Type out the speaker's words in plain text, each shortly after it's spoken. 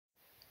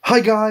Hi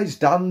guys,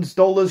 Dan's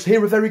Dollars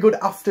here. A very good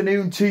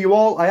afternoon to you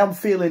all. I am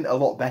feeling a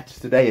lot better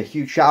today. A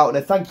huge shout out and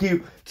a thank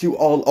you to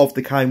all of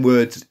the kind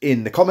words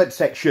in the comment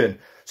section.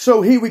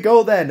 So here we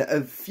go then.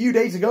 A few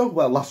days ago,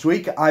 well last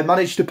week, I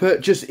managed to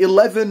purchase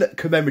 11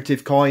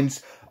 commemorative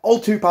coins, all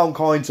 £2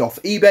 coins off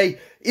eBay.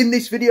 In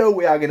this video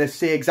we are going to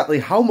see exactly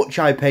how much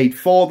I paid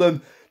for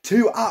them.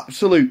 Two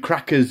absolute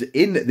crackers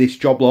in this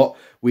job lot.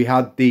 We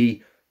had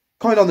the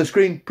coin on the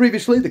screen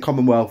previously, the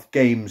Commonwealth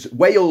Games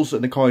Wales,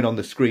 and the coin on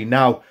the screen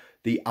now,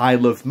 the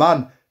Isle of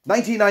Man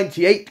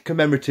 1998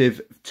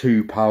 commemorative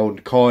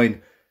 £2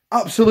 coin.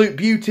 Absolute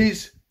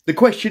beauties. The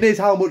question is,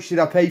 how much did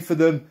I pay for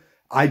them?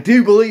 I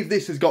do believe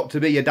this has got to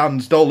be a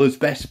Dan's Dollars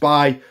best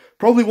buy.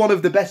 Probably one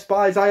of the best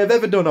buys I have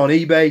ever done on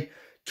eBay.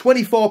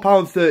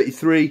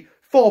 £24.33,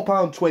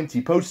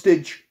 £4.20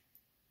 postage.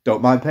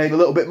 Don't mind paying a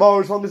little bit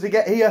more as long as I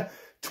get here.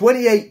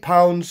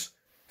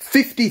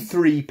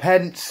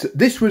 £28.53.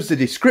 This was the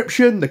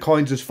description. The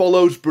coins as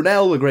follows: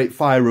 Brunel, the Great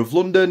Fire of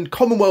London.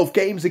 Commonwealth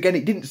Games, again,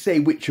 it didn't say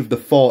which of the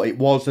four it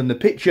was, and the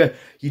picture,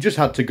 you just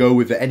had to go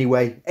with it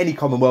anyway. Any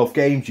Commonwealth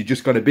Games, you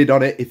just got to bid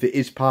on it if it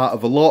is part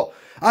of a lot.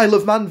 Isle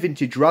of Man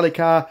vintage rally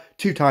car,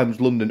 2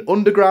 times London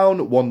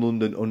Underground, 1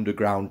 London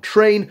Underground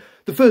train,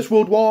 the First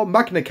World War,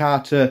 Magna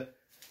Carta,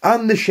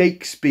 and the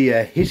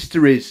Shakespeare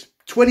Histories.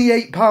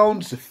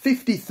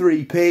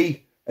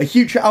 £28.53p. A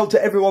huge shout out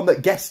to everyone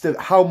that guessed at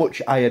how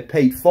much I had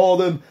paid for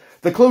them.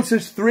 The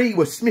closest three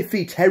were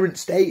Smithy,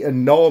 Terence Day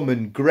and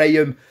Norman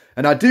Graham.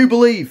 And I do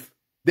believe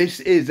this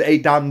is a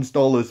Dan's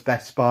Dollars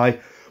best buy.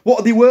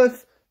 What are they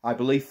worth? I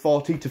believe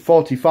 £40 to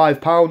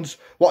 £45.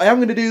 What I am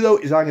going to do though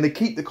is I'm going to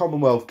keep the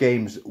Commonwealth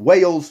Games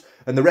Wales,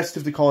 and the rest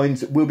of the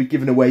coins will be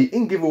given away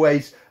in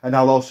giveaways, and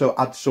I'll also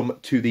add some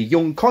to the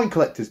Young Coin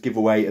Collectors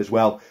giveaway as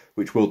well,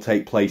 which will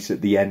take place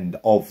at the end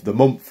of the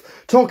month.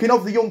 Talking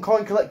of the Young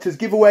Coin Collectors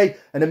giveaway,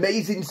 an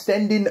amazing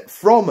sending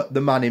from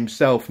the man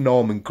himself,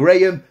 Norman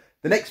Graham.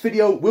 The next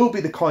video will be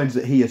the coins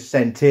that he has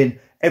sent in.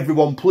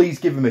 Everyone, please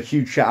give him a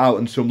huge shout out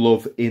and some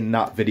love in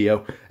that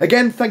video.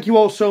 Again, thank you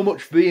all so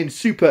much for being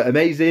super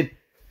amazing.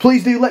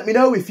 Please do let me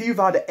know if you've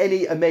had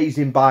any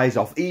amazing buys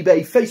off eBay,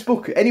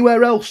 Facebook,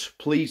 anywhere else.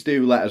 Please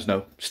do let us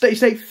know. Stay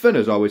safe, and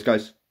as always,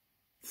 guys,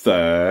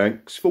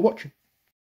 thanks for watching.